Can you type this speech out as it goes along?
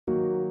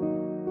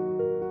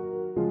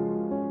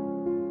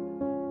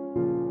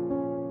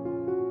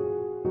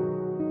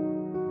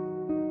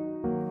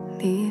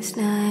This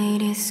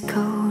night is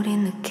cold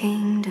in the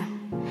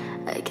kingdom.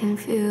 I can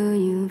feel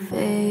you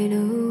fade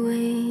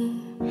away.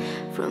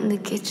 From the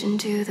kitchen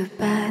to the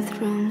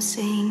bathroom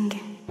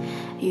sink,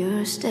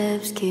 your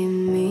steps keep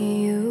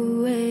me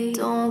away.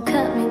 Don't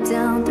cut me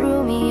down,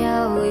 throw me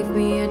out, leave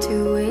me here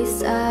to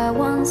waste. I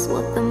once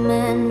was the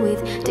man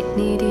with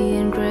dignity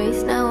and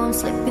grace. Now I'm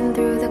slipping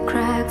through the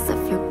cracks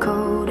of your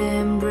cold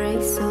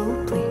embrace.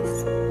 So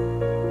please,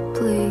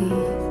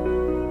 please,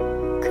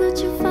 could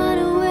you find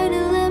a way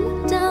to let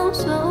me down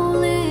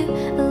slowly?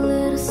 A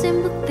little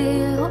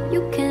sympathy, I hope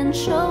you can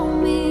show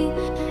me.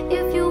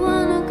 If you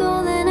wanna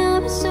go, then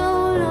I'll be so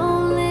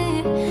lonely.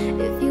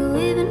 If you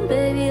leaving,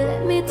 baby,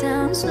 let me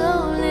down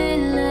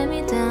slowly. Let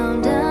me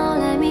down, down,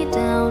 let me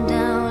down,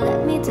 down,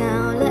 let me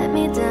down, let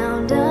me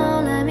down,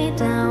 down, let me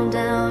down,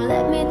 down,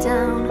 let me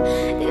down.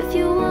 If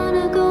you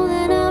wanna go,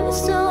 then I'll be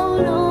so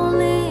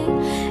lonely.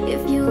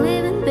 If you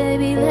leaving,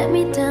 baby, let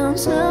me down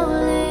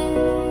slowly.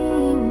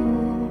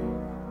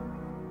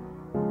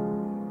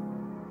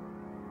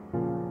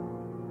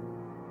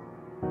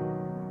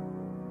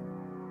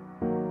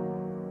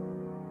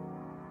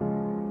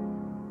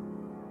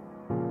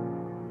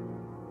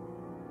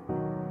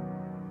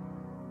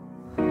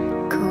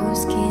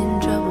 Skin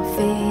trouble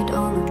fade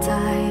on the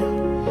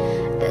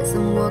tile as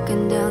I'm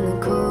walking down the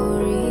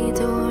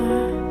corridor.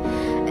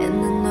 And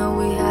I know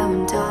we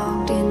haven't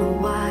talked in a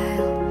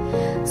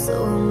while,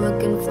 so I'm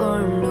looking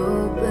for an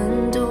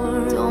open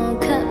door. Don't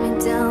cut me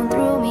down,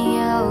 throw me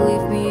out,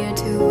 leave me here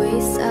to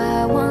waste.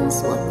 I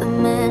once was the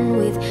man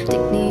with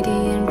dignity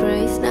and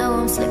grace. Now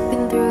I'm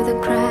slipping through the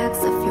cracks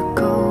of your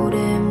cold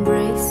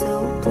embrace.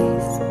 So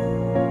please,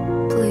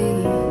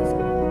 please,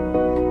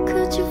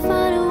 could you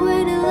find a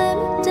way to let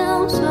me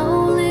down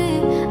slowly?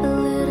 A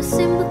little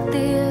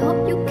sympathy, I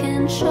hope you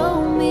can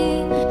show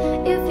me.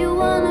 If you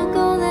wanna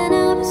go, then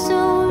I'll be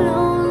so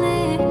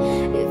lonely.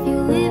 If you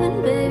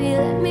leaving, baby,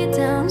 let me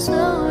down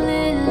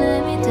slowly.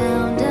 Let me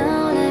down,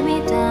 down, let me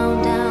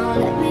down, down,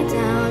 let me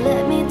down,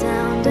 let me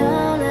down,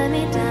 down, let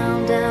me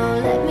down,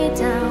 down, let me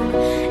down.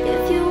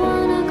 If you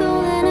wanna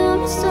go, then I'll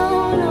be so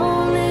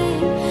lonely.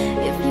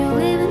 If you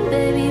leaving,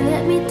 baby,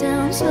 let me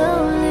down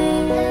slowly.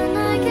 And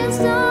I can't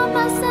stop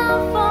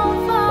myself from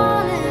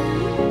falling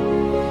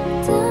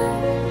down,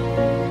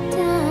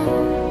 down.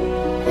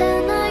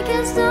 And I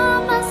can't stop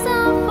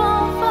myself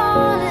from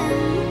falling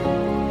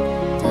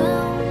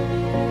down,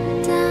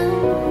 down.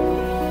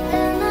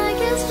 And I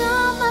can't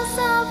stop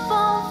myself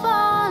from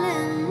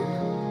falling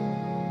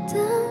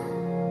down,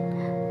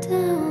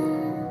 down.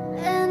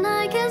 And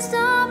I can't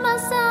stop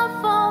myself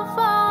from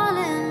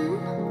falling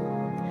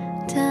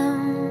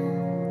down,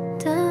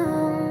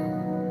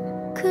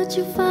 down. Could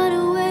you find a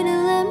way to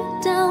let me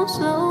down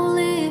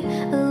slowly?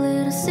 A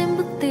little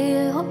sympathy,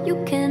 I hope you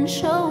can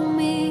show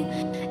me.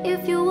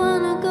 If you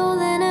wanna go,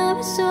 then I'll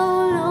be so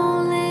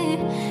lonely.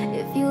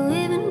 If you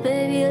leaving,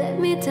 baby, let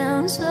me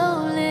down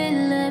slowly.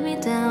 Let me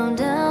down,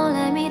 down,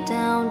 let me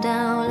down,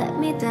 down, let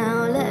me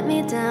down, let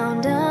me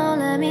down, down,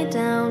 let me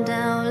down,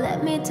 down,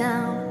 let me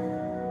down.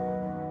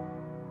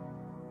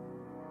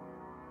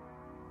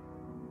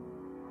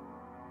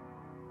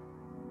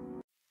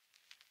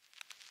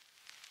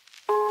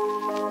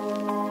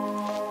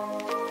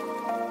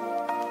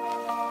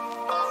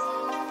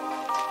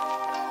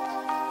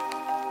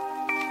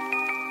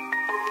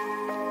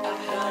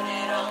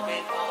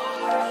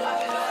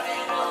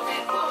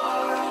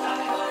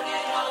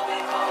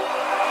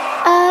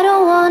 I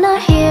don't wanna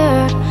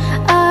hear,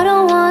 I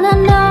don't wanna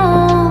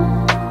know.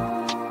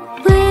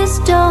 Please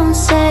don't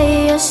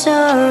say you're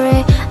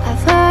sorry,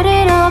 I've heard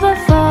it all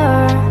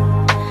before.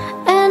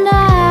 And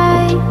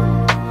I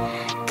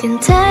can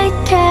take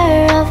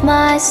care of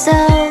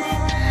myself.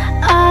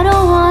 I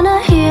don't wanna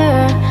hear,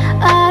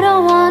 I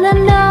don't wanna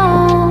know.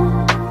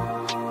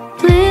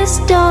 Please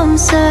don't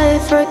say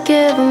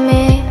forgive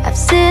me, I've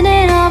seen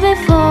it all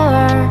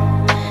before.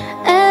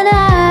 And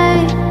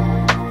I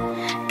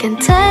can't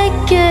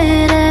take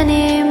it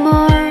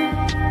anymore.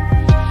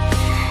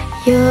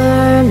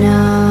 You're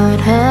not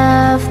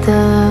half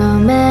the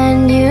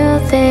man you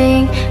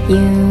think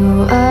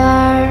you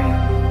are.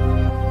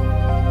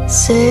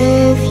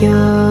 Save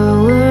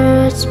your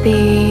words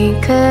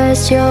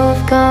because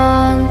you've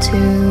gone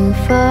too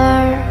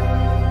far.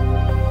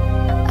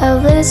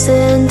 I've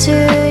listened to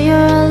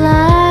your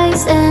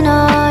lies and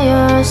all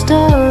your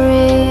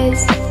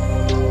stories.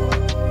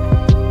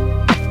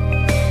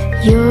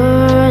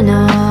 You're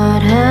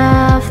not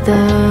half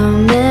the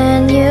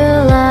man you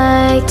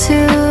like to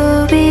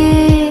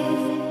be.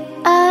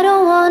 I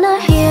don't wanna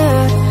hear,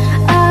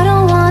 I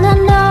don't wanna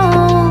know.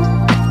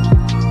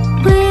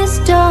 Please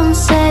don't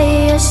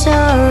say you're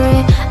sorry,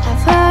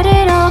 I've heard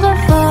it all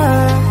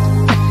before.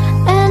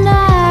 And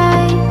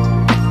I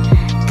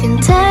can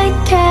take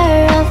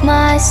care of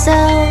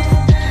myself.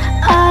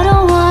 I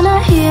don't wanna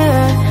hear,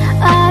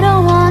 I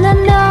don't wanna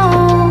know.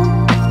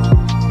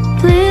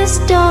 Please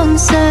don't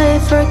say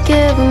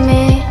forgive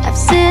me, I've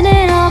seen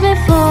it all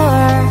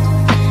before.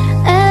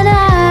 And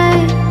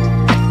I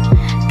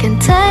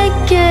can't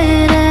take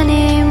it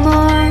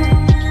anymore.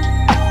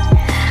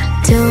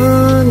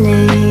 Don't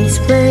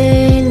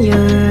explain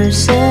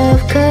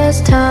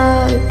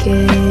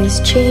is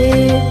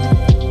cheap.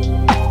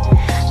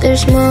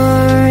 There's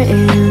more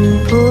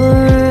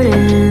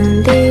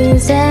important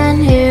things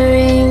than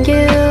hearing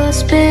you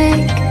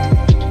speak.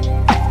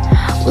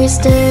 We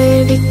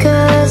stay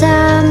because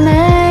I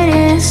made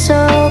it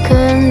so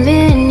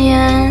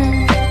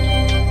convenient.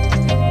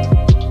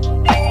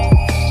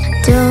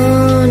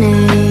 Don't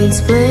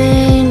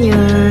explain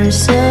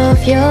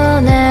yourself,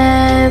 you'll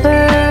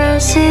never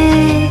see.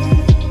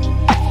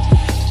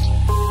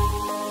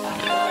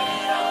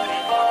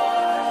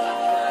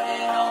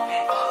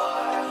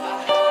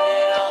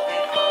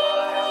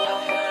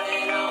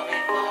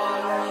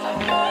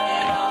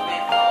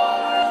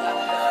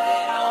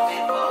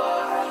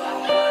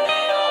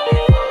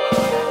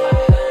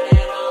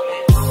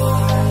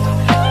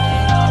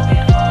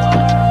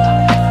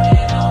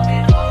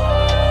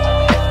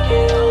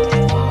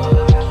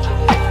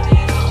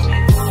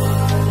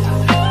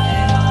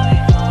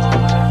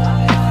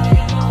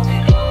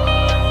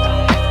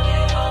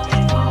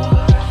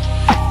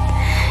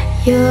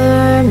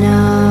 You're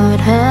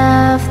not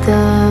half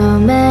the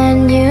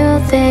man you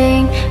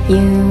think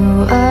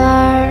you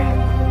are.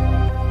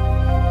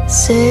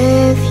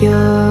 Save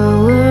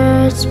your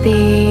words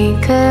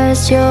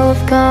because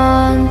you've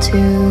gone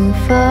too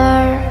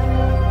far.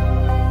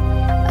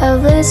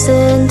 I've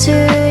listened to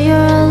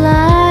your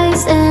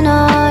lies and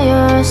all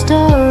your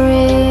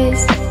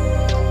stories.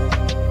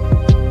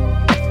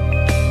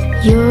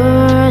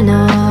 You're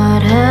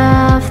not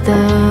half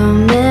the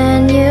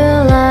man you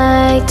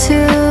like to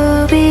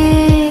be.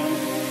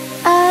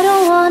 I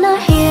don't wanna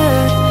hear,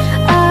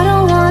 I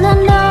don't wanna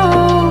know.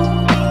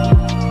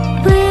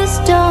 Please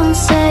don't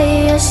say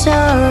you're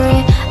sorry.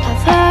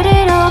 I've heard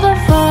it all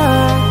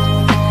before,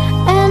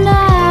 and I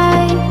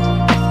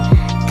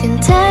can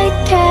take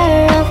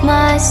care of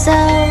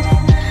myself.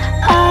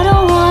 I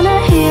don't wanna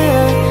hear,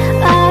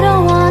 I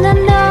don't wanna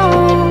know.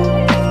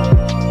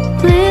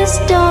 Please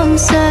don't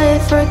say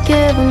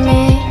forgive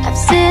me. I've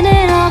seen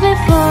it all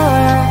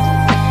before,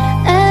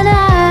 and I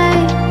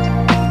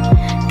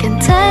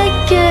can't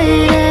take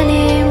it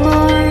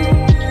anymore.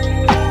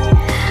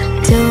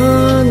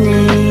 Don't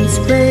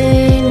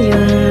explain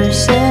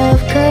yourself,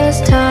 'cause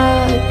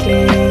talk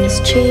is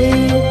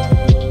cheap.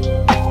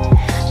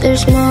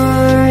 There's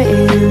more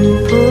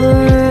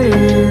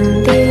important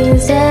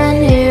things than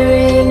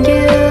hearing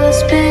you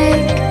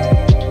speak.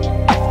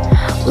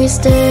 We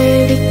stay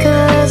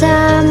because I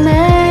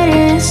made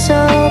it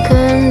so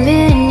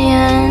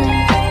convenient.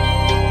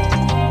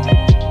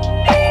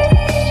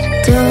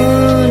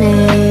 Don't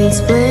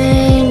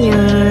explain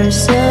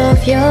yourself,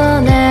 you'll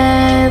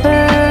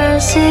never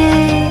see.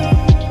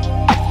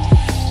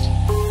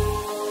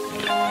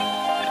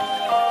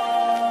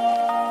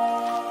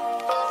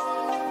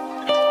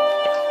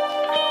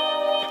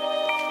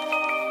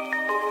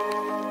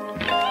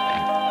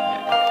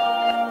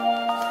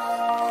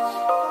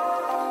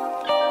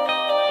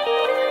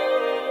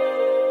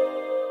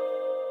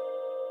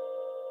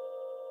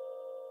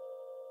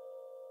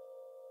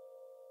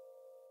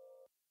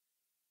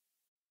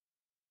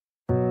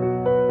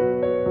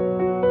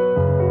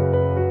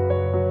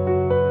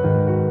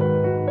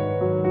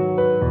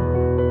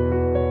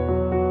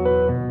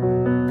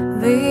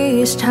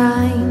 This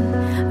time,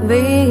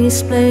 this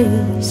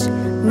place,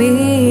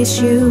 miss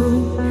you,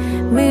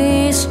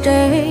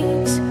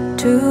 mistakes,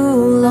 too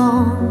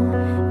long,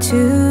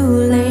 too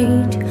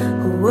late.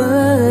 Who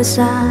was I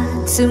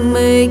to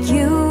make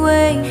you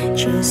wait?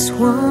 Just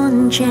one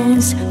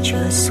chance,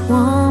 just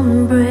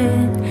one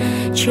breath,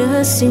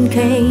 just in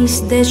case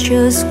there's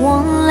just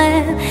one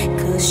left.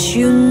 'Cause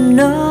you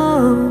know,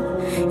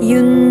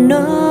 you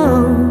know,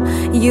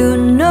 you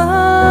know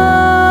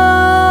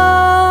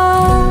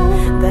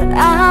I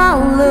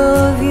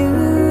love you.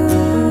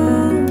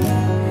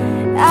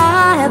 I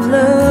have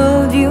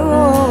loved you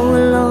all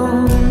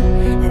along,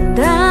 and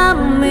I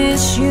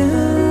miss you.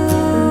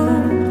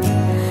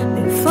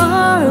 Been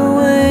far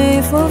away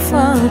for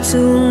far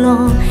too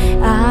long.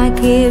 I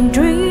keep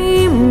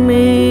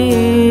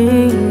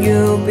dreaming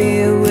you'll be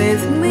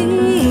with me,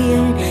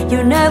 and you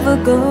never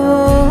go.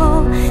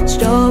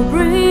 Stop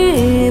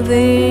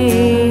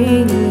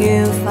breathing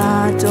if I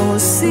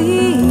don't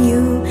see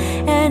you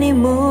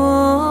anymore.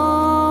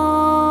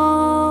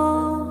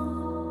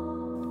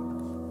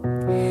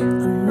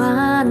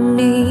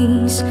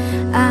 Knees,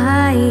 I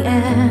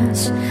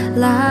ask,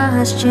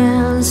 last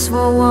chance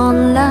for one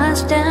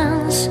last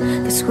dance.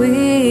 'Cause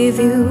with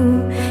you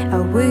I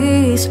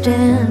will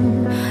stand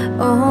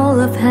all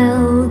of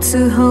hell to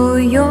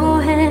hold your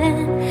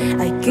hand.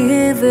 I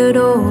give it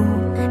all,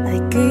 I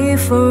give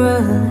for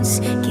us,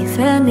 give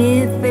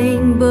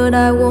anything, but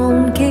I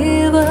won't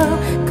give up.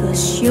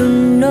 'Cause you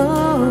know,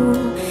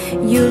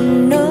 you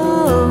know,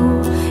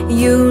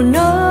 you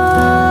know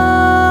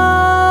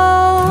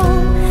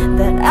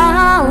I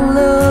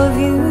love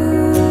you.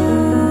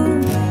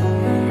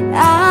 I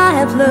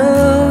have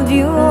loved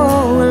you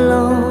all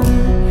along,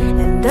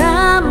 and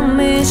I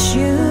miss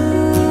you.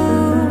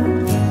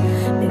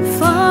 Been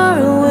far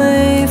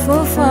away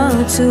for far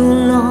too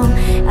long.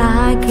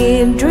 I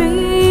keep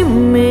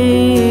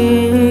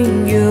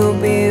dreaming you'll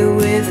be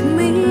with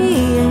me,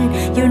 and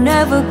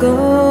never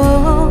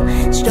go.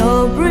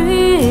 Stop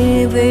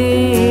breathing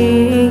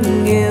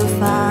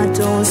if I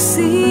don't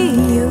see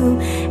you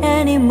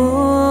anymore.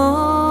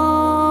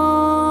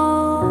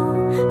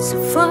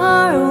 So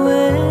far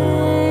away,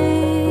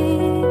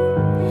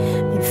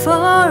 been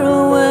far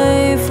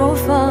away for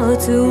far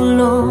too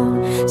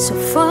long. So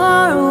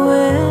far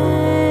away,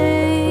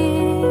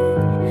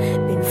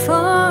 been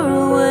far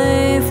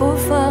away for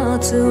far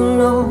too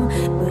long.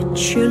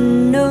 But you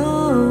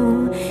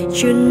know,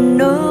 you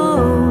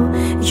know,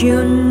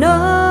 you know,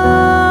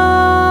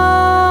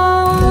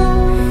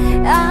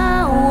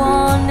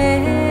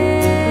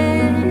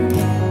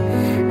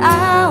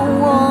 I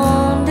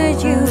wanted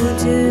you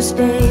to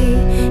stay,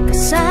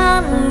 'cause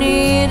I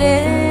need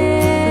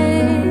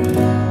it.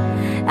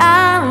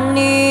 I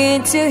need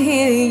to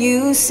hear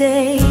you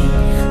say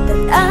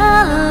that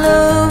I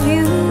love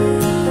you.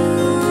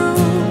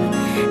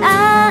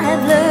 I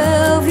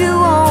love you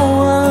all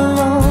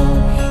along,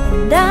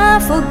 and I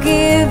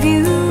forgive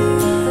you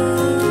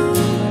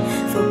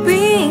for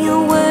being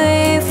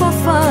away for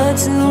far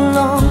too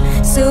long.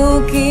 So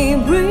keep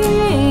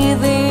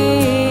breathing,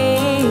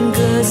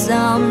 'cause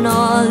I'm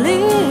not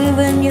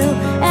leaving you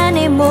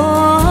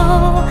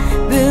anymore.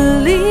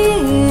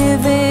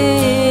 Believe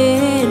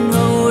in,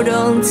 hold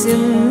on to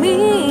me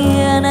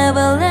and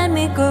never let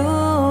me go.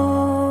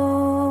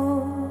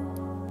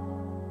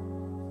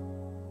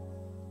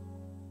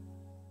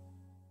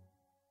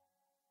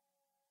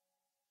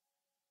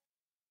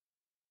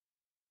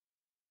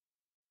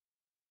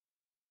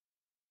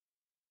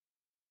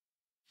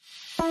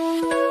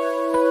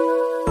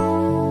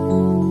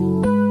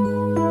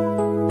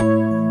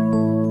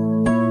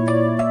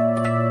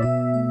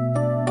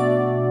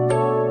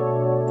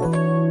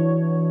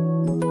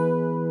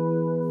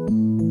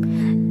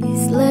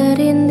 It's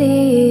late in the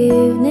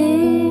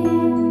evening.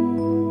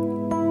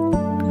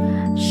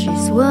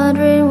 She's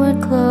wondering what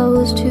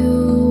clothes to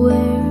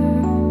wear.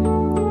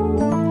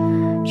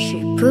 She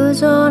puts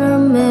on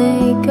her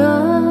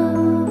makeup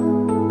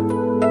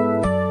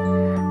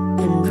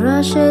and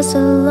brushes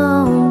her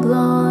long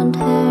blonde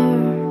hair.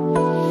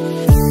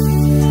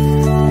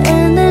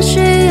 And then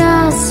she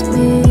asks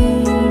me,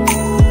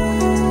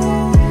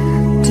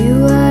 do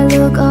I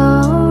look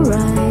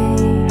alright?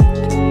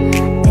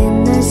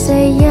 And I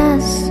say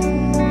yes,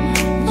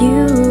 you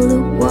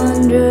look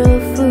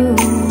wonderful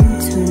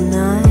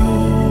tonight.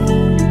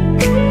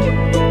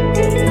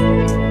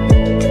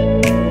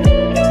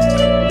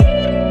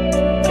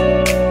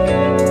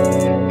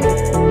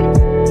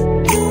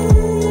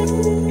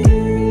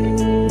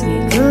 We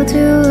go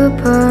to a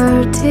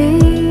party,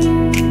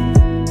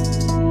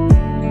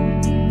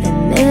 and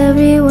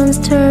everyone's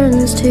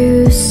turns to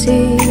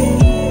see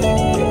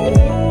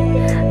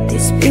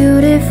this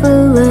beautiful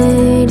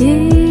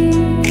lady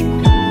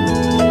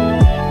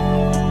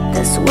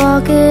that's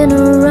walking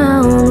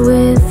around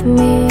with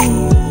me.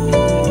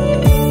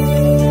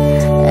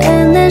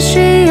 And then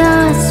she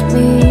asks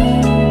me,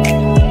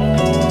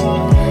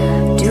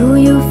 do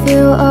you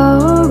feel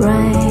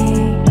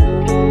alright?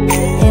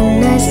 And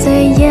I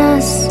say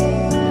yes,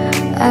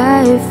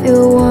 I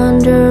feel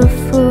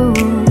wonderful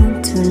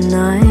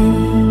tonight.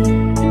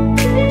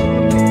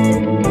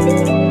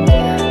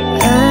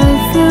 I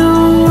feel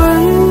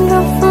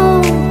wonderful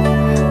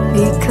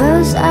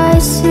because I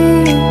see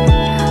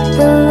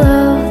the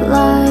love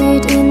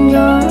light in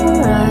your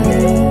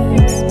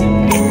eyes,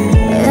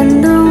 and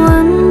the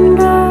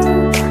wonder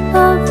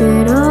of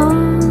it all,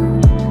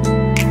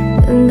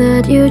 and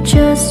that you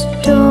just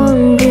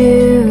don't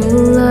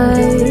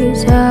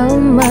realize how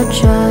much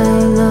I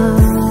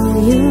love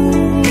you.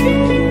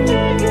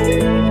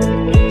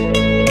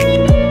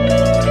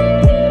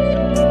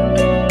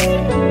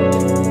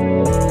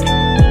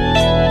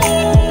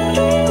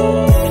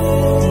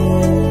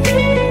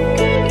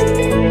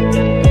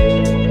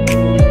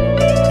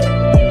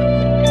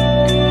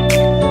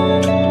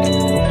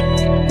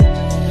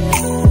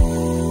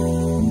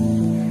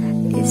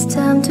 It's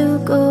time to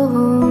go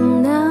home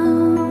now,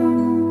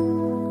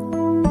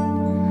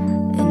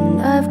 and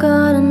I've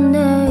got an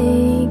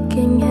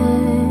aching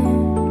head.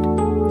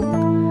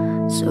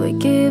 So I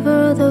give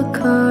her the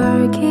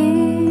car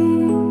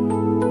key.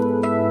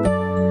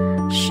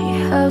 She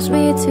helps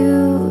me to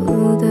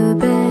the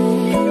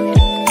bed,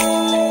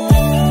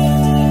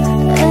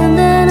 and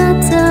then I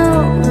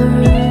tell her,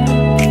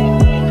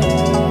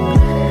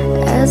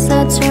 as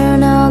I turn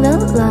out the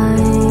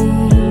light,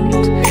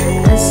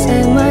 I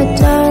say, my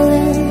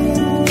darling,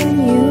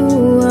 you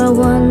are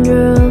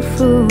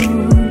wonderful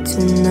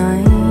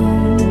tonight.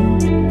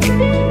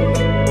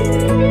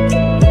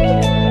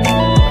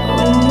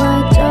 Oh my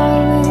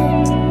darling,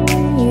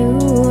 you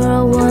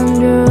are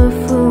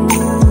wonderful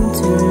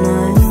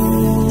tonight.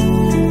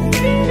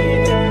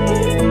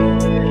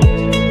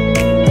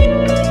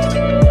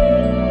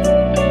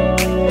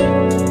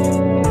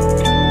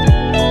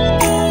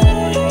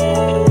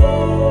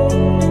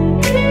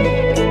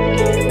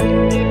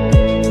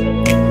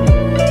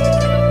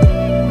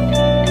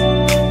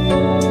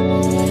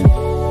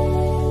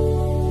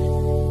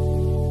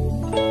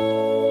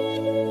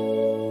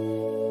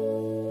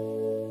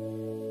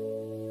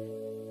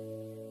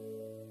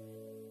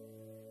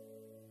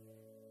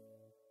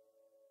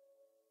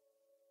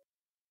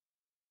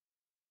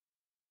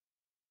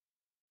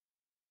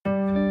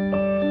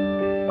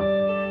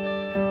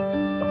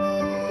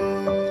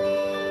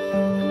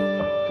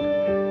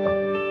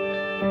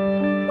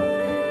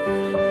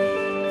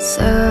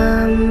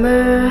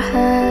 Summer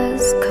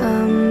has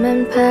come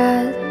and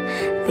passed.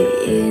 The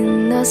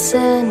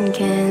innocent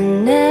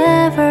can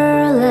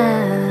never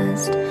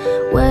last.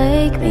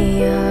 Wake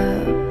me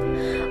up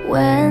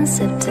when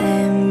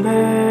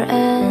September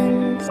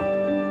ends.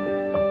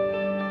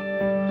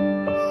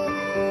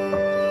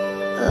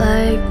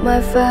 Like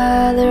my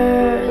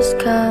father's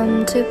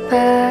come to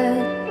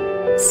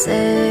pass,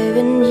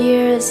 7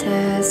 years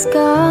has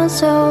gone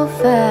so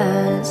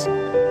fast.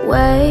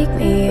 Wake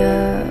me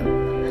up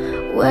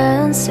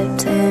when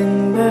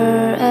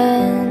September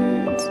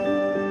ends.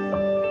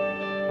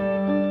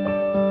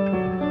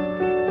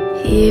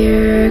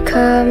 Here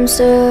comes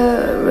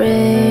the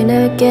rain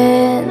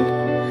again,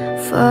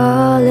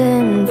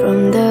 falling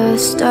from the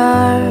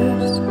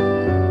stars,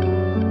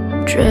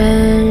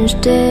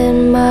 drenched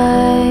in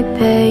my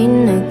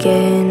pain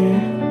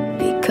again,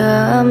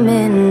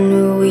 becoming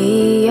who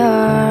we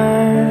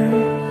are.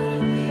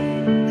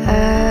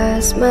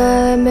 As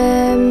my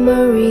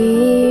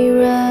memory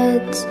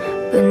rests,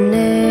 but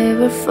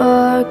never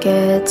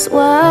forgets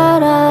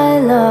what I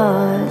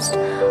lost.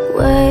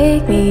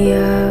 Wake me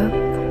up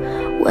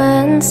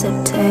when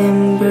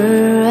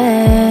September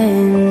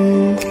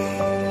ends.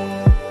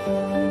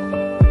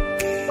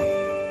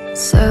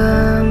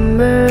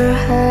 Summer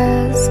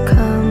has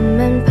come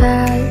and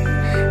passed.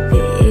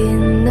 The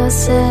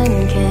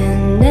innocent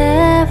can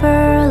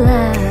never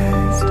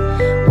last.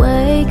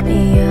 Wake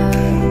me up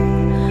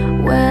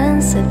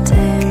when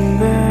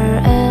September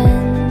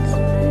ends.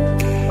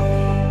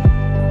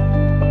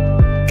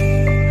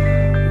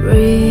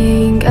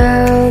 Ring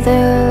out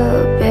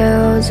the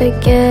bells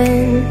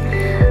again,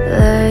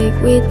 like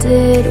we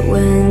did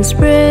when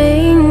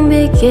spring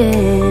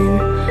began.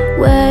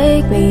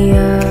 Wake me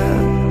up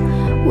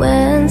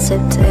when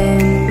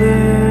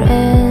September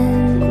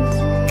ends.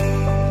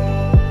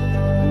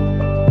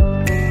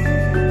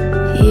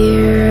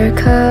 Here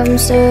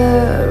comes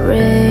the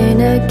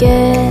rain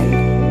again,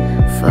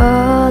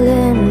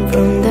 falling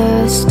from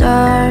the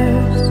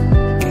stars,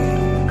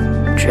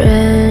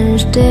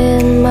 drenched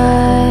in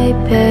my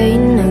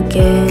pain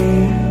again,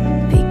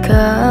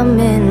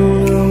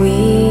 becoming who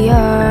we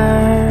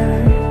are.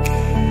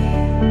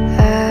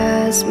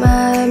 As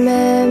my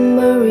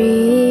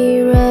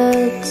memory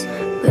rests,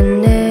 but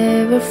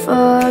never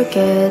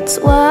forgets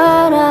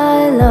what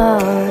I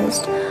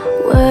lost.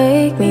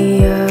 Wake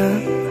me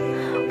up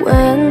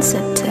when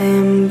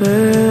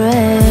September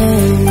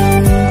ends.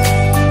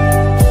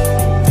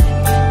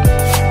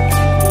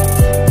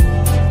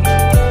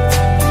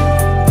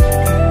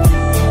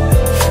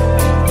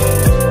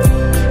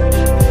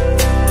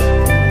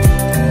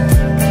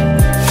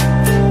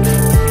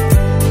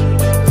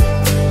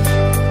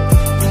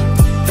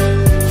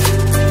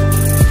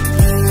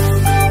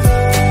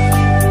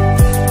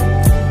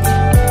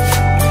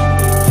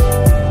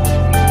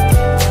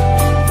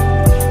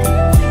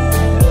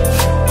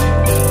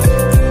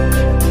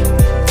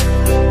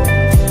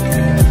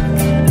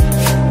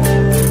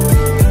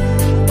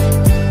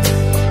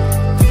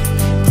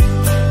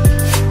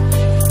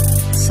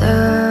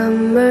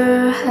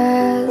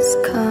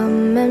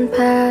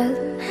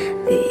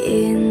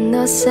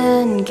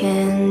 Innocent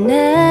can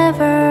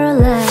never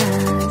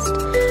last.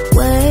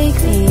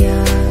 Wake me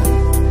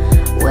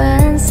up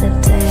when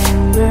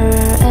September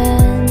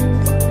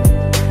ends.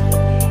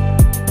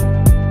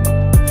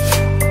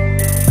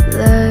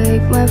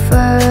 Like my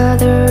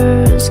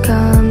father's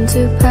come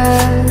to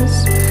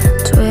pass,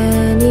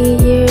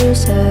 20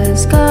 years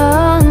has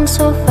gone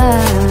so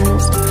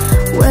fast.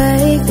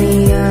 Wake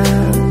me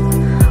up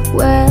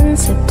when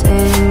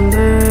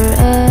September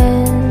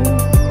ends.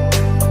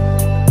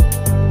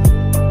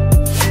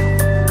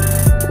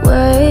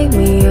 Wake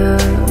me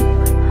up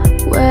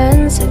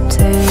when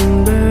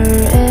September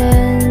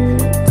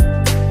ends.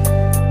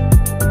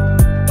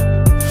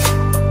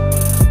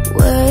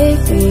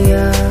 Wake me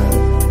up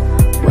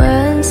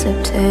when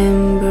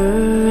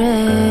September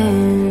ends.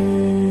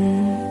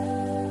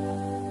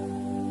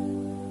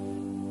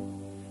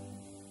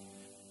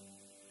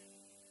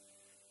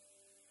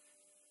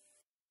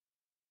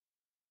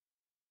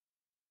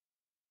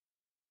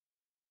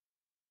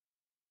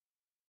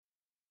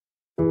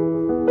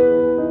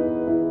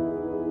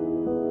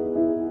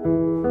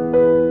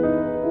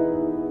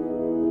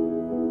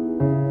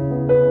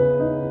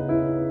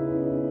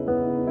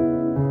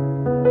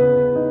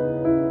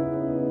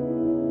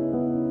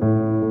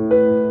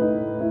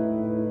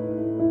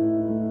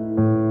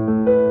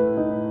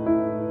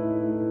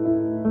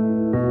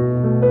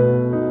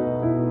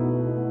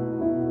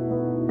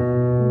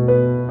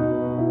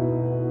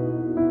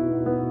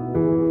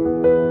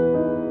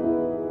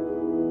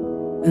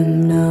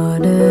 I'm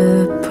not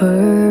a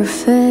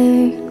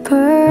perfect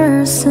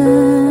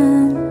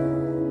person.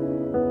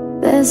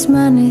 There's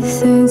many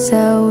things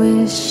I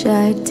wish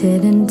I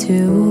didn't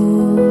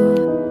do,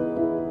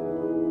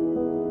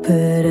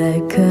 but I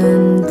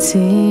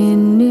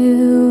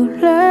continue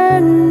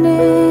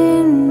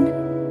learning.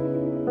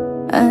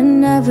 I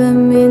never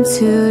mean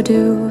to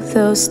do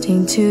those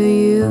things to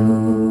you,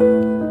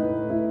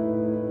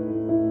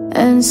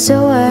 and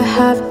so I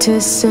have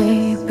to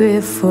say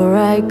before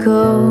I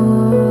go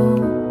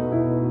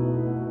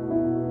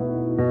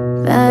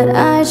that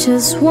I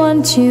just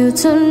want you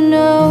to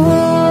know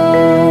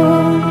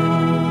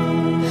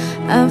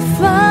I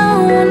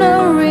found a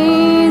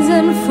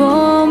reason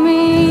for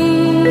me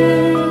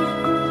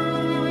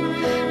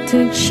to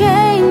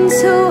change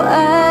who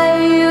I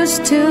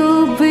used to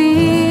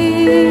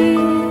be,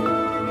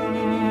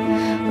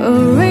 a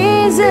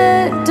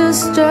reason to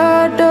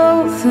start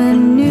over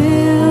new,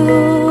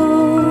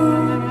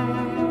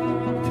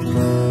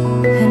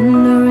 and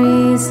the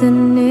reason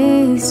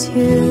is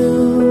you.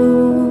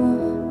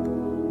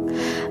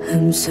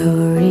 I'm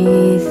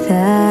sorry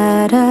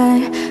that I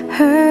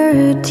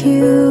hurt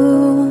you.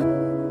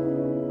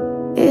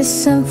 It's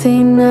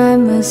something I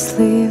must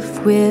live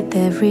with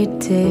every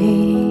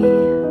day.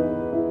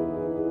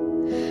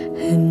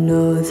 And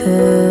all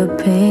the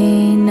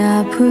pain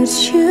I put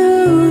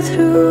you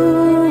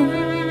through,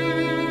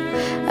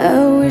 I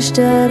wish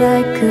that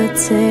I could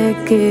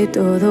take it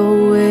all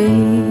away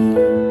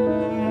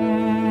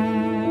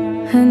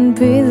and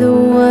be the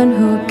one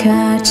who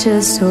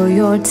catches all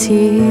your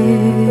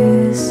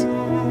tears.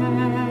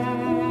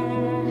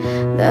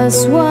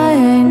 That's why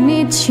I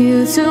need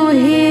you to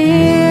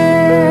hear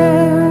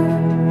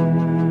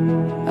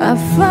I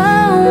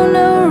found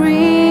a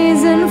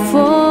reason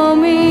for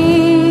me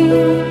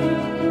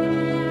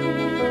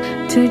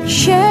to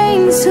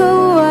change who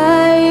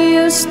I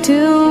used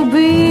to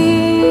be,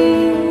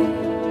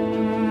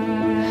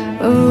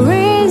 a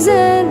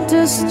reason to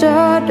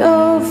start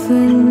over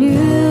new.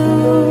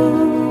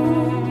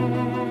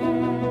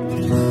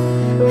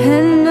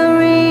 And the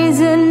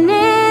reason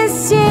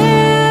is you.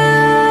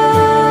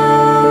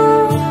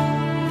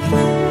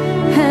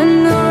 And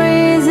the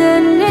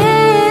reason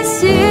is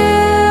you.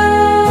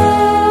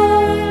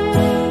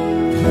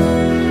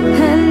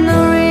 And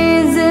the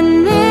reason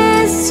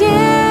is you.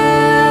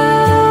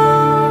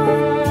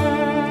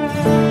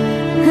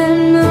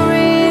 And the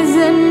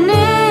reason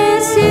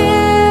is you.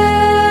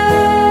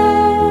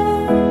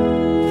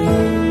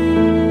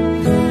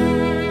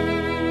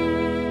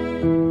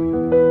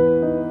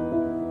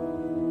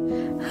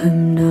 I'm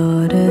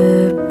not a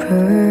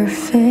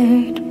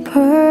perfect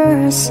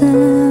person.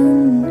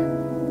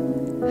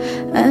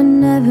 I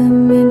never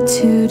meant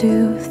to do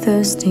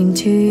this thing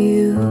to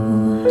you,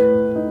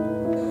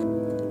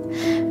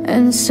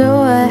 and so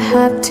I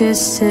have to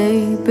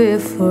say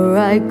before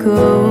I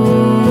go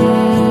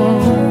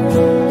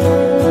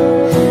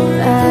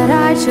that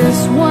I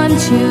just want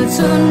you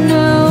to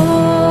know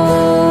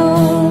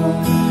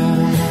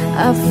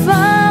I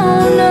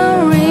found a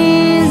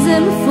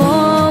reason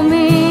for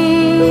me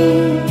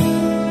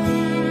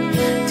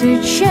to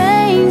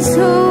change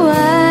who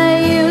I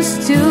used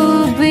to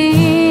be,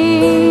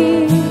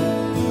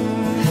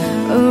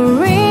 a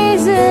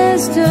reason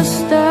to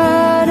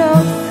start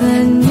off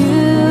anew.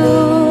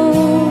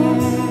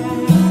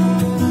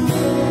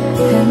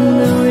 And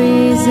the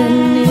reason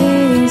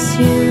is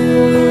you.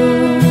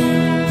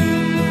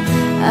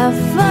 I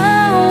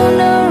found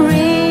a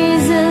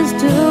reason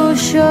to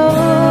show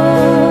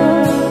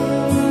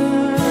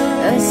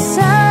a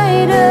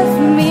side of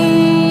me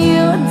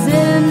you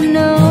didn't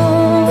know.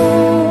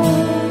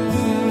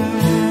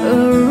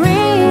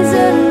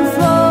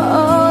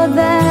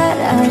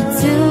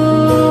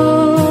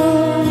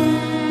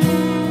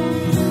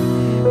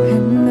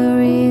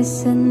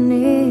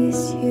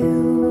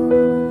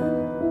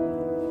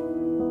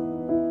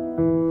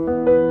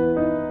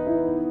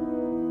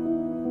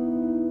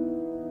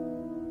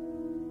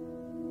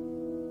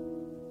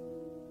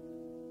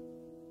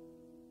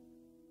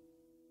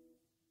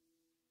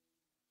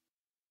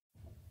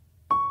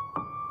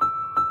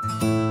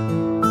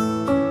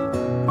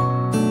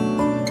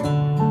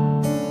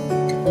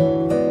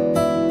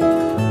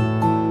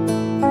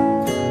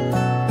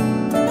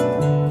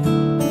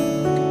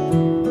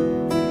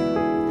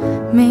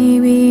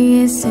 Maybe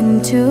it's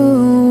intuition,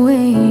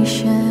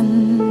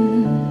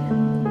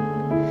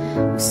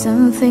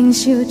 some things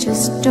you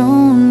just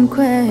don't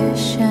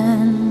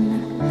question.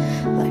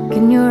 Like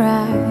in your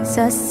eyes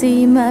I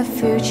see my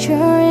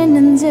future in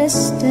the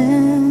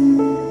distance,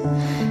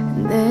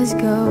 and there's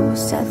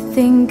ghosts. I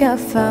think I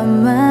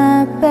found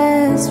my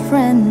best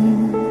friend.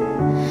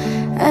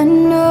 I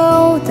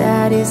know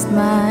that it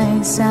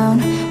might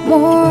sound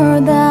more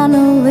than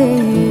a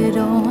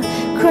little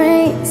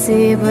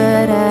crazy,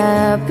 but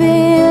I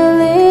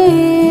believe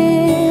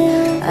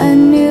I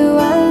knew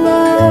I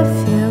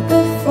loved you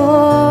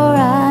before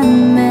I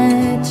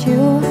met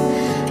you.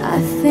 I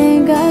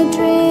think I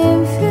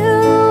dreamed you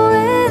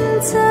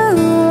into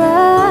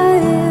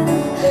life.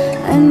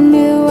 I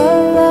knew I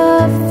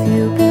loved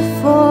you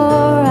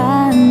before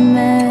I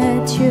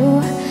met you.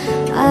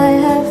 I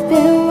have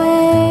been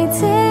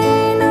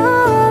waiting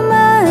all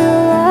my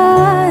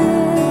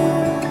life.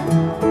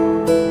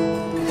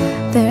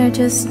 There's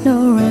just no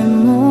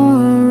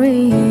more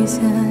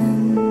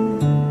reason,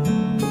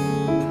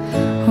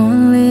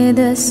 only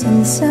the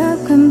sense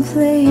of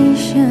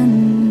completion.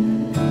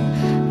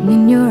 And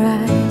in your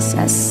eyes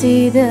I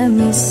see the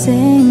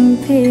missing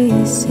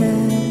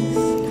pieces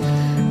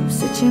I'm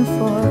searching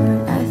for.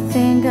 I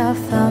think I I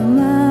found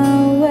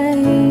my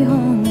way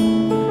home.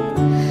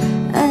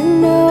 I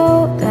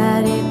know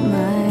that it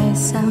might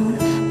sound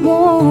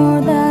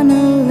more than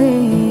a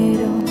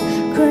little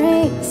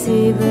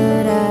crazy,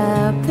 but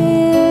I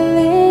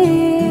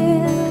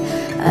believe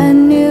I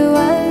knew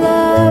I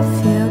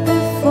loved you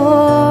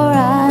before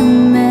I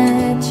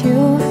met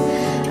you.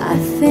 I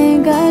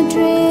think I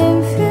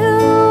dreamed you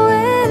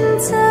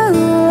into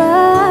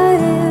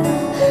life.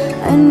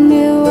 I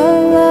knew I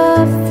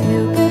loved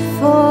you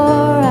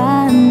before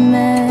I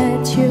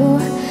met you.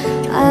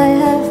 I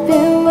have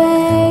been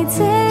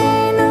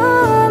waiting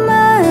all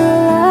my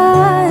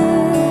life.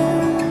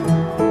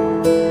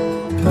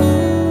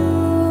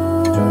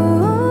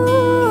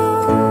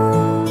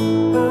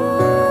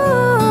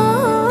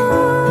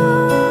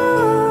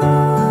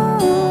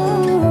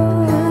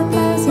 A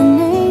thousand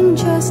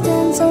angels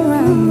dance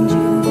around you.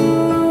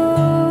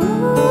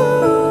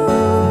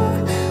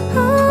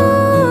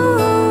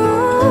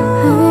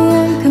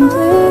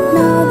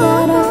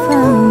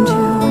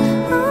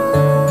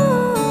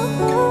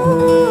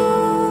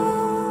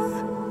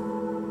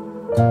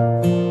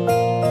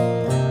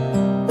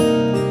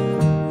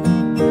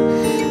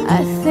 I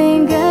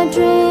think I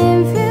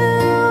dreamed you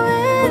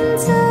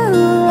into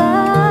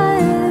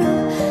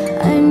life.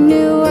 I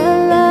knew I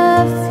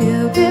loved you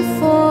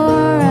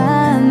before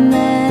I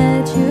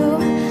met you.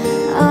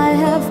 I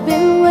have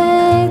been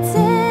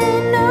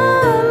waiting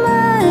all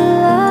my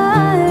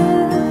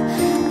life.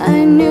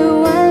 I knew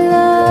I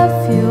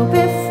loved you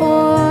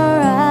before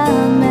I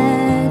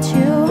met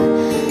you.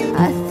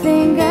 I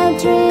think I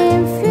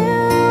dreamed you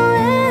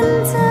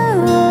into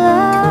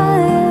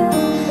life.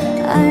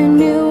 I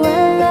knew I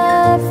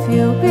loved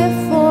you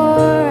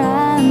before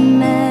I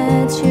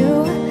met you.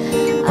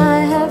 I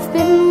have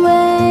been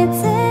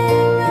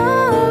waiting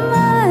all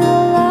my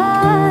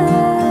life.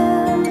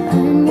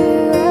 I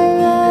knew I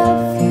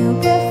loved you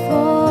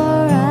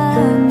before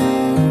I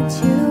met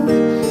you.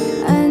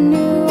 I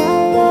knew I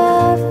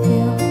loved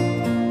you.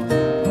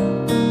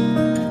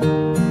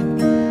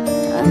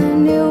 I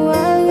knew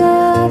I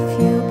loved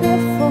you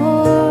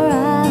before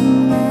I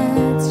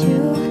met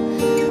you.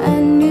 I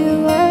knew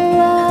I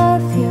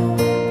loved you.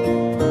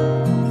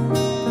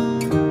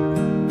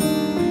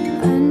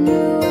 I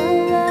knew I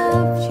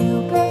loved you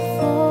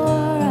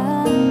before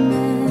I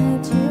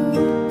met you.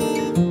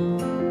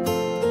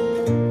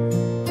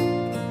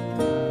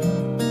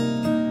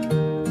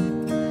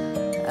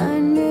 I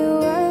knew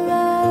I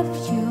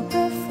loved you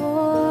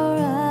before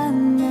I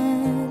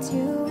met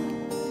you.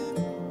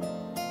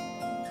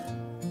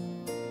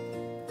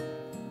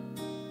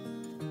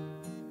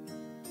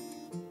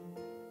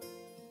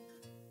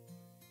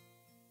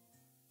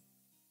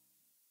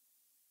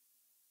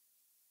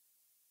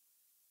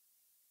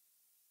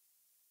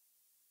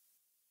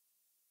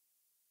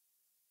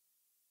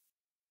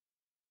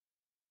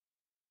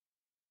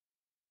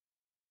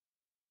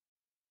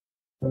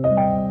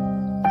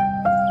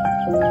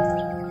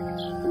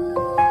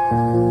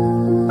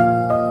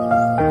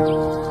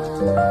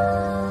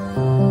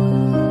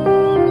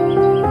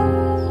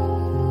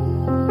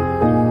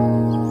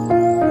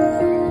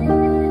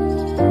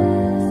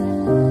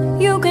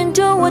 You can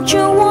do what you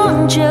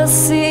want,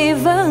 just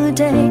save a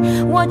day.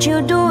 What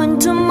you're doing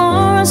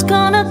tomorrow's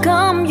gonna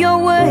come your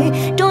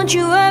way. Don't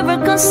you ever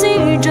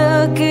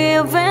consider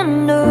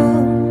giving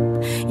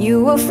up.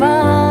 You will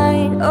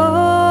find,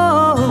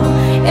 oh,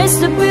 it's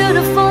the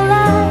beautiful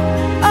life.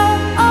 Oh,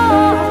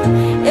 oh,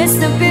 it's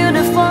the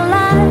beautiful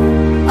life.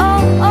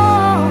 Oh,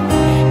 oh,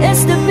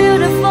 it's the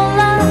beautiful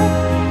life.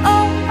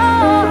 Oh,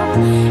 oh,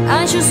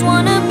 I just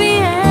wanna be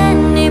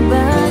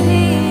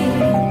anybody.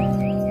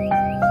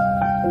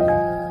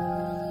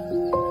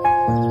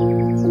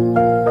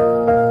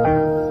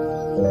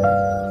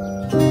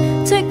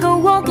 Take a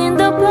walk in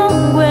the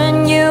park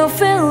when you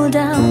feel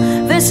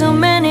down. There's so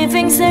many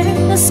things there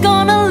that's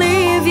gonna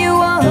leave you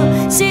up.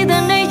 See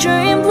the nature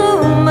in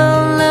bloom, a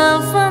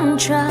love and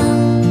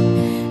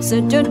child.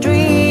 Set your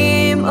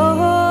dream,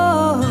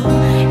 oh,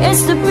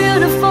 it's the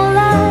beautiful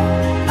life.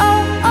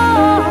 Oh,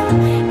 oh,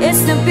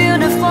 it's the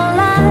beautiful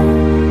life.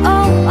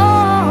 Oh,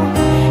 oh,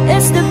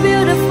 it's the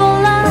beautiful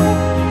life.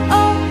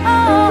 Oh,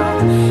 oh,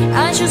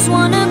 I just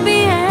wanna be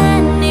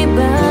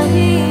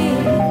anybody.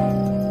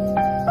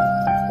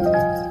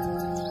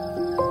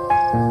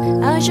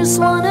 I just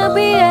wanna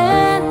be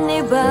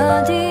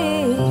anybody.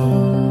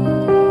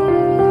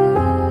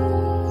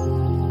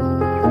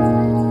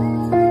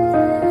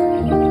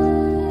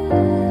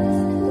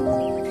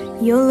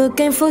 You're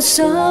looking for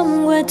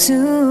somewhere to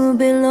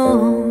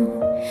belong.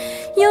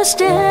 You're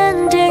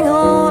standing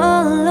all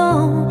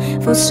alone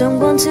for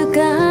someone to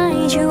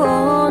guide you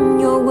on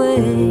your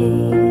way.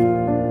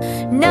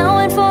 Now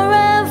and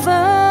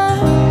forever,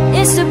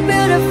 it's a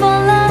beautiful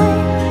life.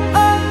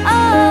 Oh,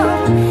 oh,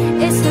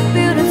 it's the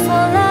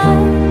beautiful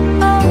life.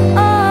 Oh,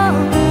 oh,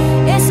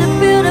 it's a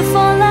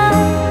beautiful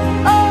life.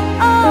 Oh,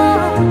 oh,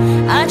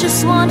 I just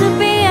want to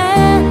be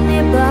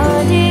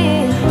anybody.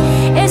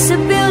 It's a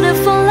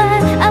beautiful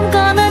life. I'm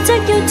gonna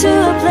take you to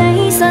a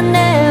place I've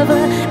never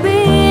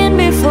been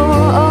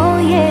before. Oh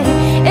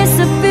yeah, it's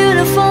a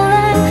beautiful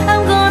life.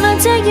 I'm gonna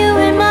take you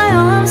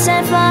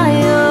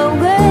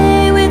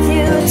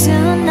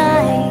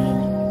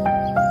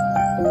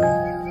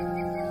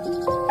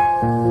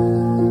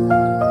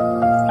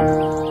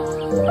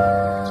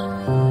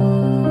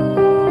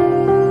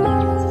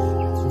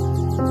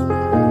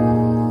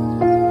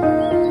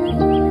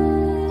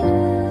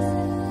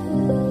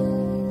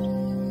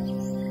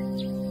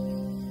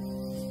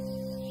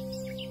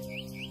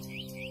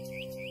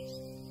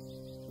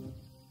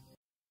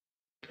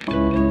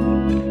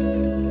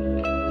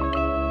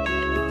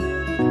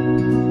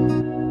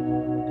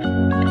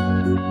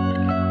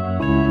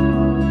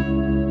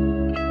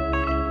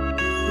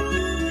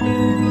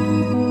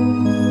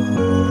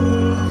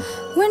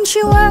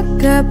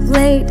woke up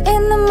late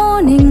in the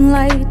morning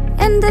light,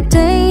 and the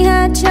day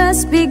had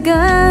just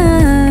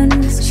begun.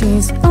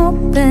 She's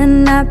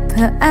opened up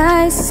her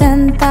eyes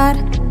and thought,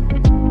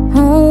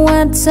 oh,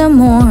 what's a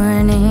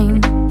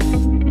morning?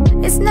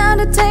 It's not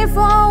a day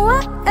for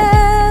what?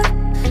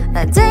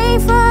 A day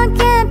for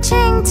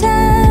catching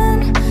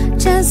tan,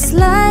 just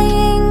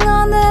lying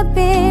on the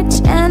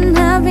beach and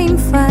having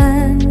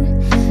fun.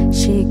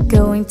 She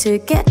going to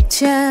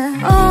get ya.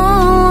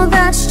 Oh,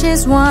 that's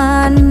just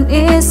one,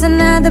 is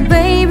another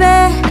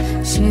baby.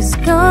 She's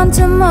gone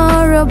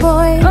tomorrow,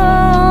 boy.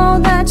 Oh,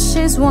 that's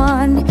just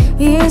one,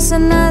 is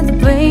another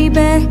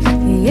baby.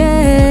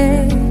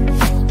 Yeah.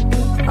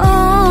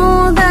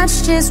 Oh,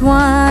 that's just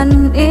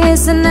one,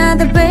 is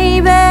another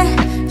baby.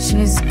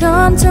 She's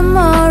gone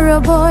tomorrow,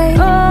 boy.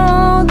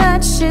 Oh,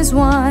 that's just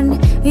one,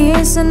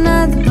 is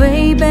another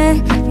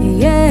baby.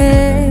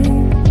 Yeah.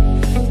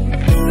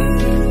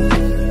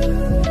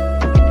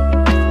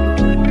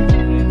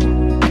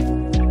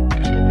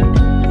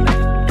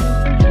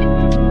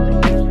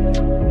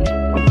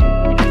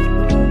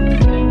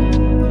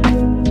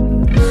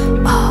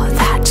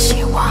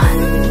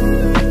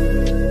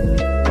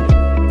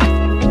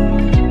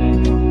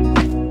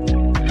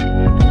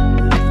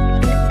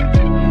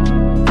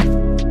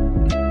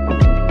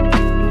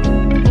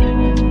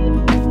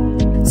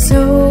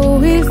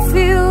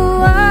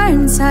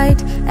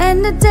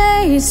 And the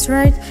day is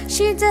right,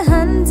 she's the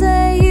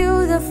hunter,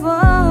 you the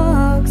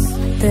fox.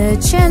 The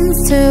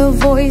gentle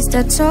voice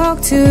that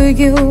talk to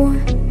you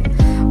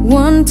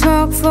won't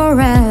talk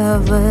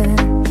forever.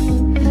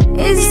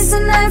 It's a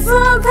night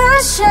for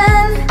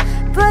passion,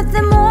 but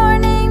the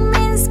morning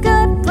means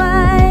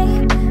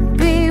goodbye.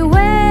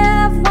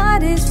 Beware of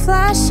what is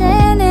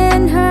flashing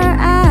in her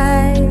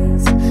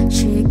eyes.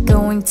 She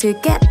going to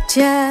get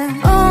ya.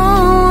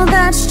 Oh,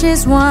 that's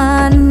just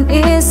one,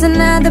 is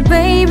another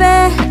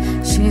baby.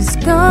 She's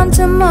gone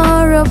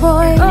tomorrow,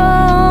 boy.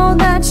 Oh,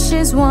 that's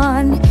just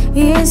one,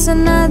 is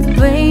another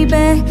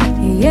baby.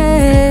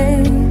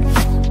 Yeah.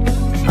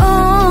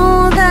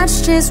 Oh,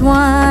 that's just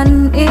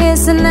one,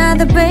 is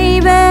another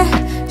baby.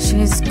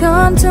 She's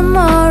gone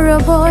tomorrow,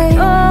 boy.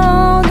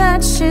 Oh,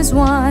 that's just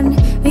one,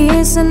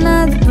 is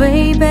another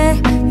baby.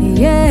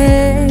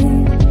 Yeah.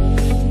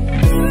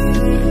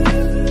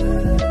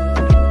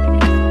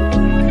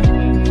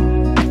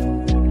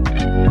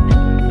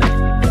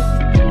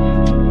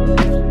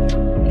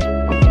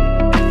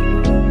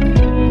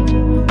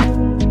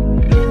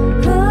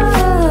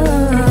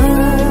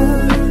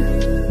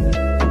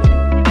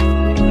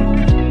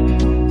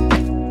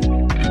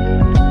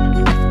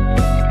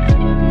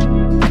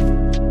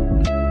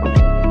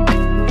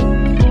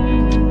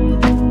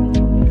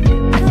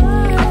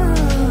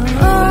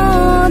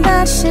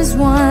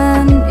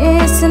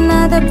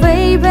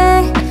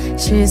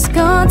 She's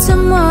gone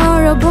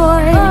tomorrow,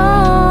 boy.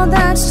 Oh,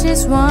 that's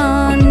just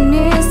one,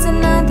 is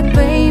another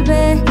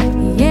baby.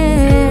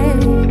 Yeah.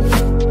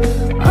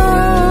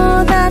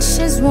 Oh, that's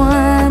just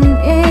one,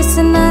 is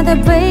another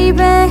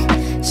baby.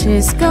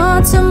 She's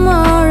gone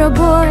tomorrow,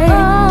 boy.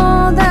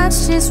 Oh,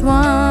 that's just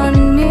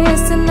one,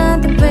 is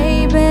another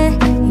baby.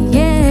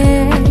 Yeah.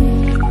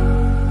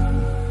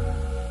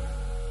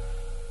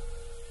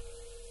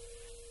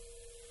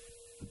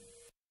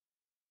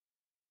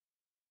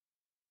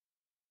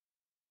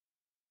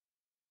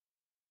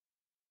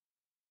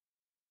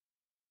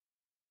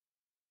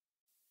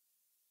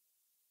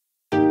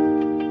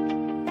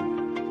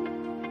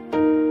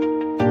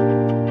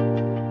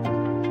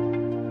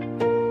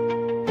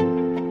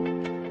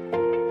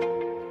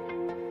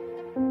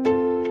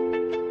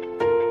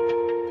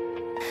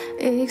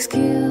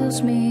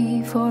 Excuse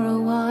me for a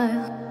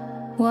while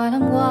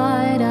I'm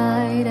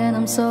wide-eyed and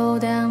I'm so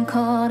damn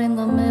caught in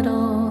the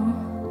middle.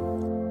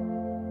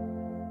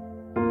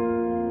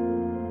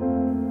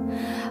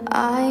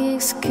 I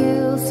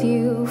excuse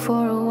you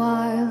for a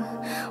while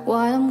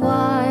I'm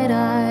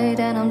wide-eyed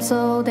and I'm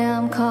so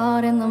damn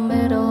caught in the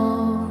middle.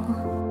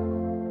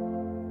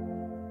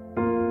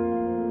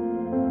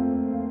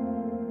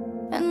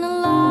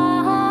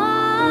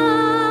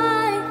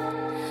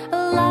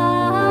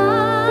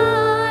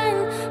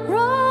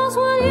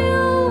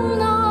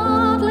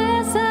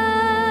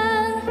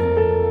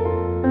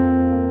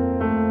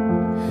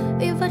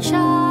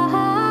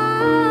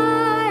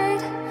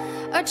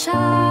 A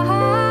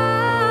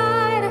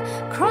child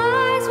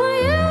cries,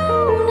 will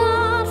you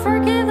not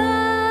forgive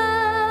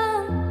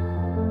them?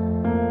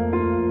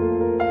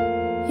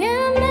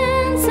 Yeah,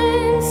 men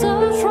seem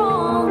so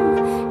strong,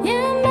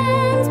 yeah,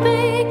 men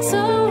speak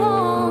so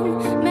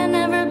long, men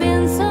never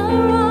been so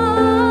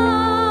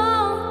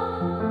wrong.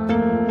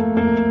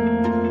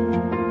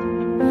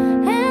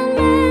 And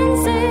men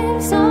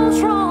seem so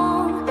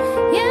strong,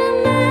 yeah,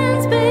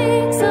 men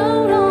speak so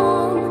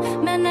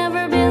long, men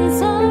never been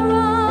so wrong.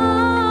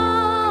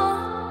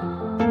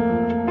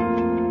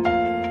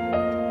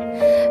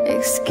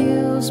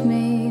 Excuse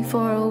me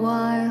for a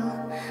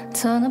while,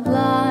 turn a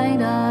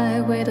blind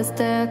eye with a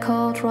stare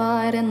caught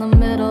right in the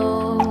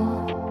middle.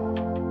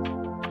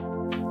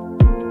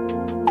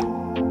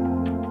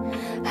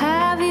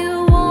 Have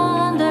you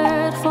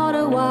wondered for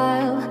a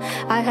while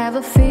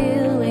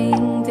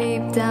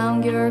deep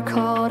down you're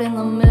caught in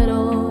the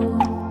middle.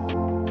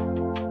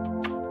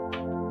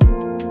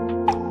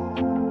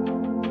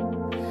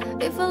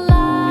 If a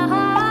line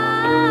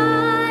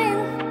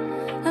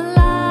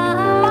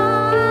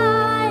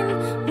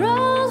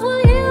rolls,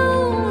 will you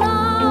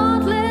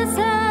not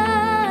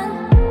listen?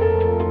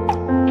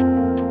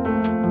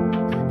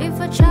 If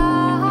a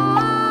child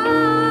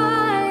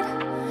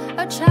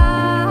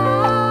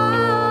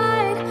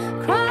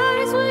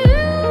cries, will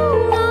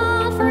you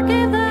not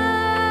forgive them?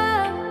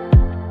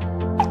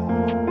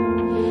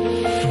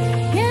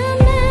 Yeah,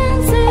 men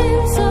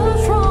seem so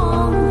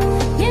strong,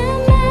 yeah,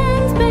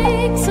 men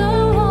speak so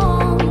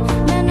long,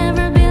 men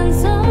never been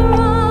so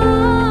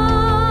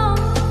wrong.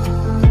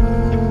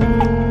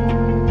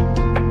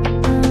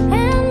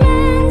 And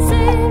men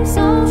seem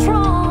so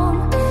strong,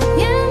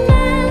 yeah,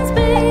 men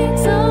speak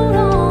so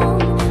long,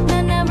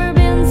 men never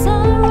been so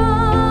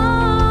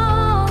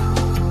wrong.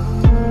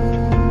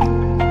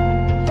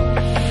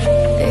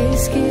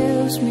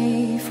 Excuse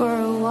me for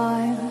a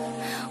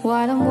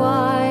while I'm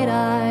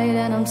wide-eyed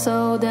and I'm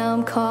so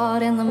damn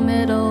caught in the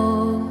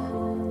middle.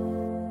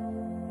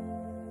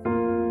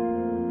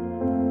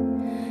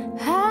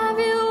 Have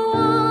you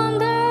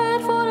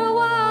wondered for a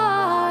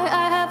why?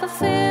 I have a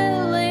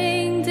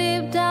feeling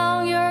deep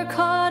down you're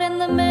caught in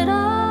the middle.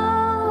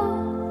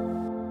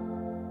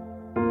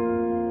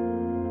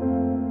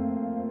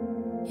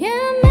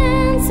 Yeah,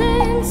 men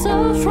seem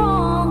so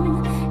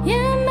strong,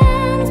 yeah,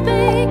 men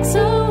speak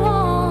so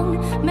long,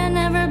 men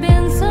never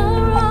been so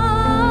wrong.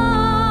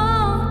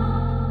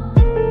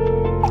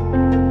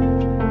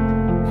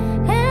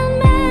 And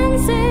men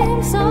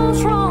seem so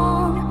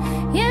strong,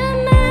 yeah,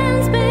 men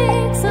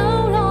speak so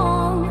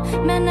long,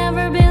 men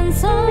never been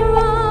so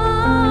wrong.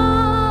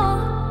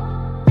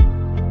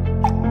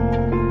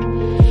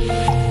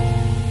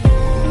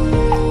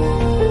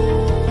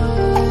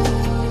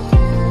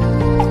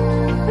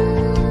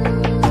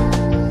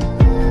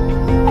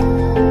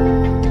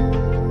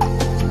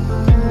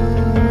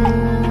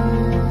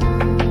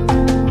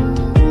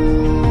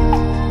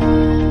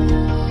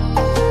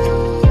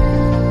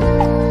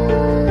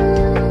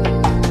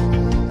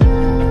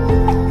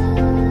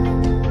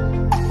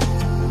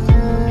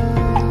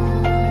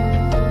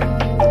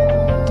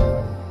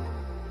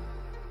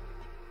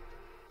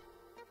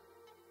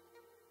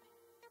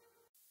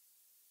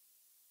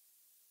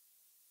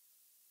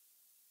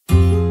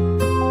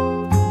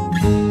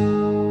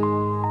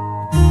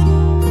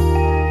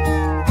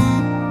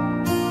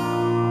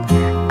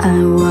 I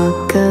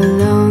walk a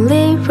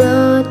lonely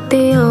road,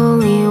 the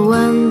only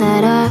one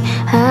that I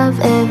have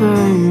ever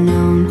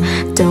known.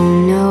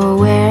 Don't know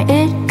where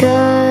it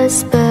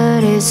goes,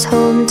 but it's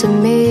home to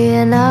me,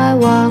 and I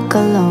walk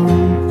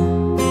alone.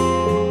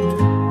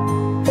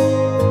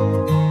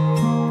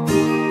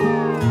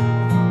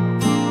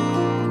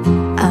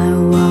 I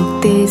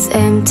walk this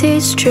empty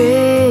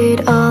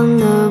street on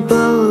the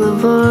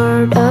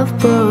boulevard of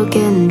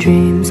broken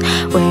dreams,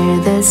 where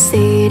the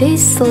city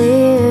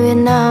sleeps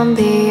and I'm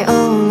the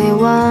only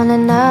one,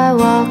 and I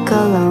walk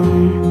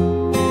alone.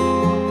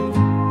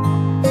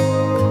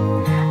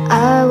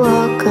 I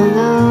walk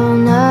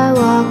alone, I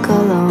walk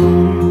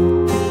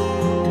alone.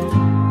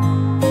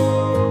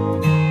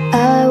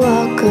 I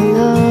walk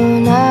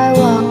alone, I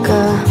walk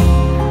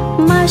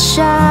my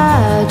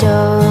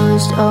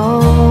shadow's the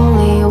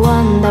only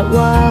one that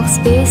walks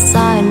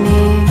beside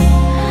me.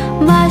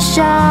 My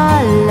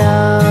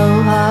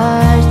shallow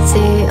heart's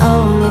the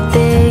only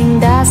thing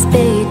that's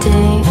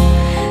beating.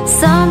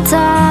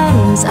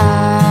 Sometimes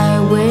I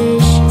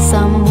wish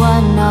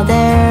someone out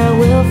there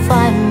will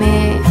find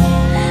me.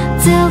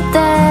 Till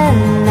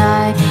then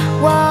I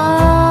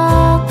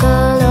walk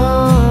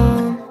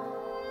alone.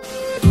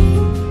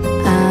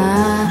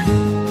 Ah,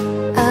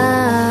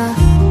 ah,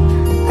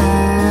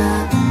 ah,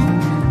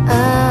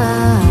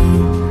 ah,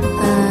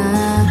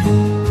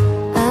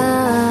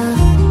 ah,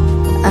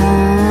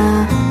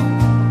 ah.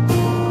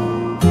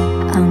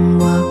 I'm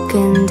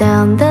walking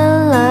down the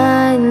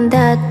line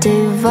that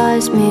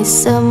divides me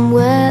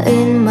somewhere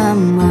in my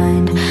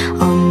mind,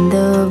 on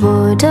the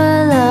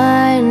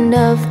borderline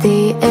of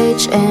the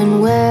edge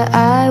and where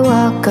I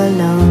walk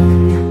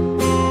alone.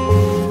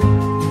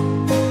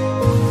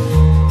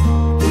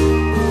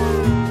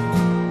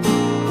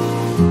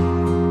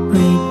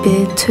 Read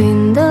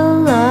between the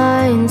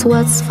lines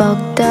what's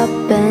fucked up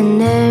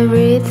and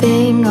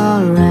everything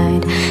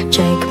alright.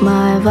 Check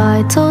my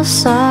vital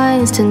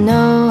signs to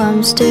know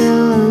I'm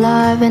still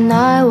alive, and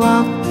I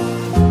walk.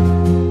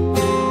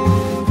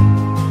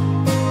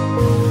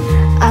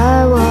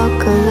 I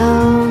walk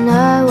alone,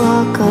 I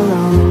walk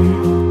alone.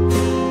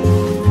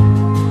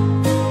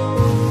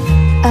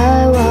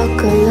 I walk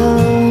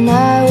alone, I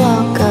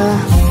walk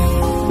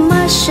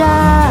my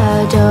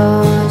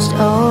shadow's the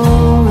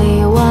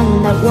only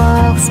one that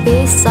walks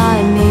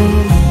beside me.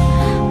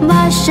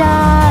 My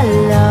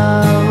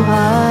shallow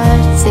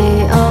heart's the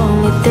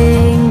only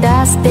thing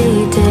that's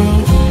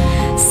beating.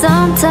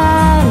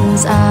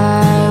 Sometimes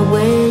I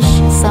wish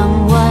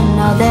someone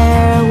out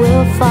there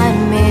will find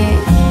me.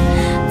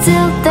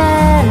 Till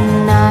then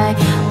I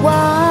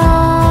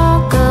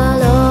walk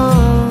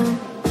alone.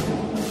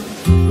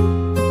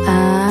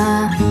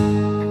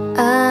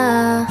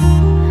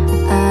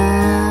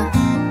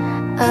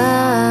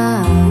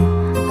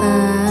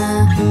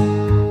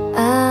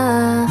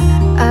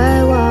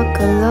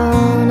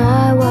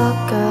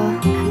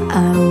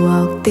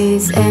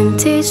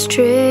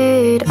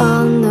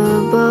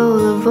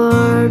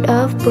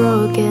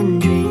 broken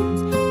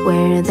dreams,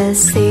 where the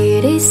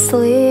city's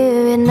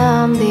sleeping.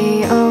 I'm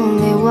the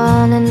only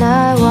one and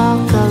I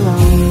walk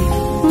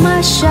alone.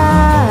 My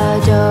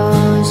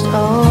shadow's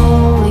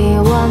only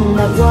one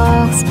that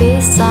walks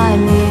beside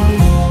me.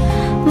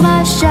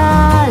 My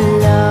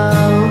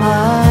shallow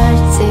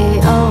heart's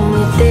the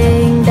only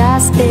thing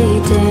that's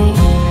beating.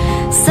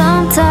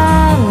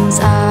 Sometimes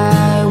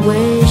I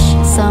wish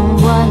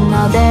someone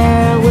out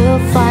there will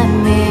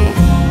find me.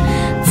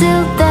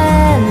 Till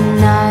then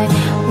I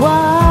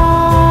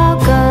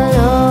walk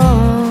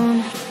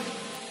alone.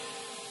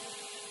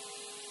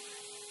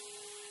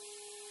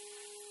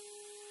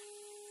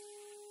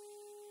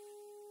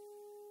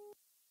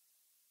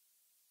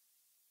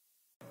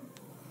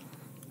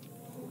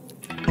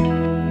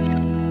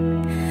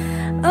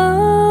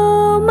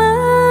 Oh,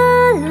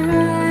 my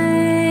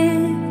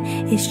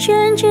life is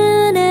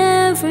changing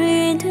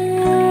every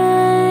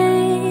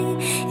day,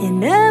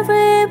 in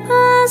every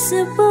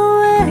possible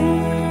way.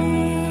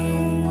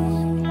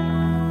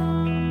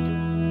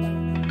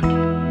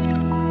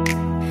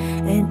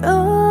 And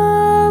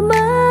all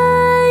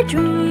my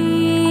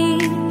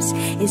dreams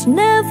is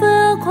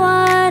never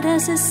quite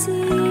as it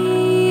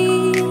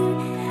seems,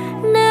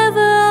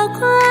 never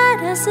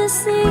quite as it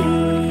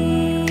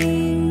seems.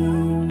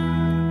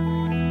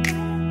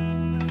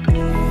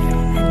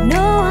 I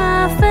know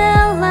I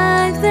felt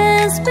like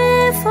this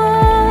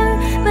before,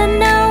 but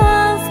now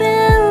I'm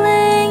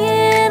feeling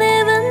it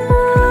even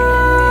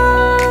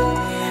more,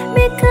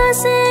 because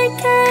it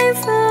came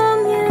from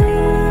you.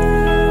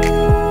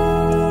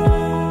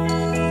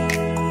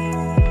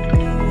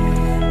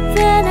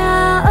 Then I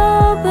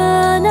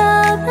open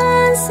up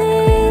and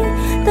see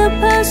the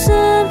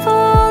person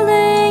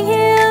falling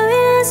here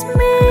is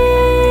me,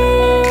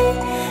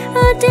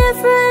 a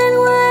different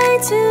way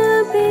to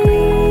be.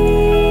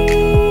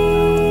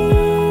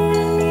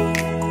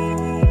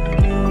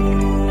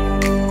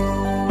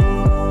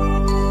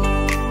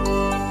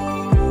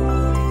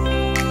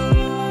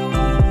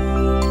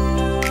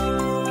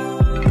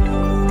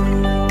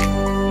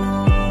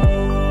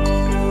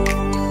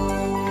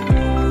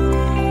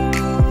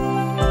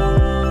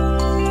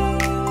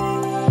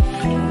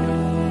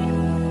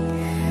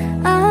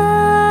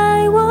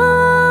 I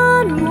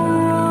want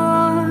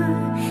more,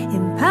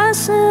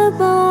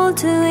 impossible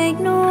to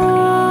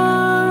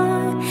ignore,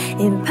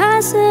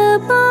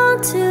 impossible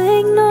to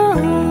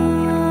ignore.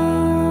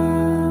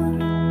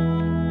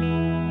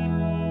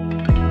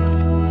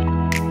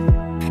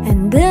 And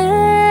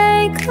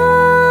they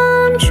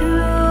come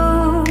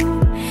true,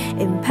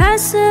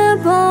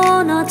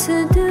 impossible not to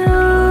do,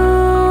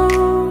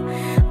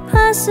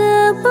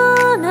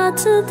 possible not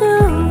to do.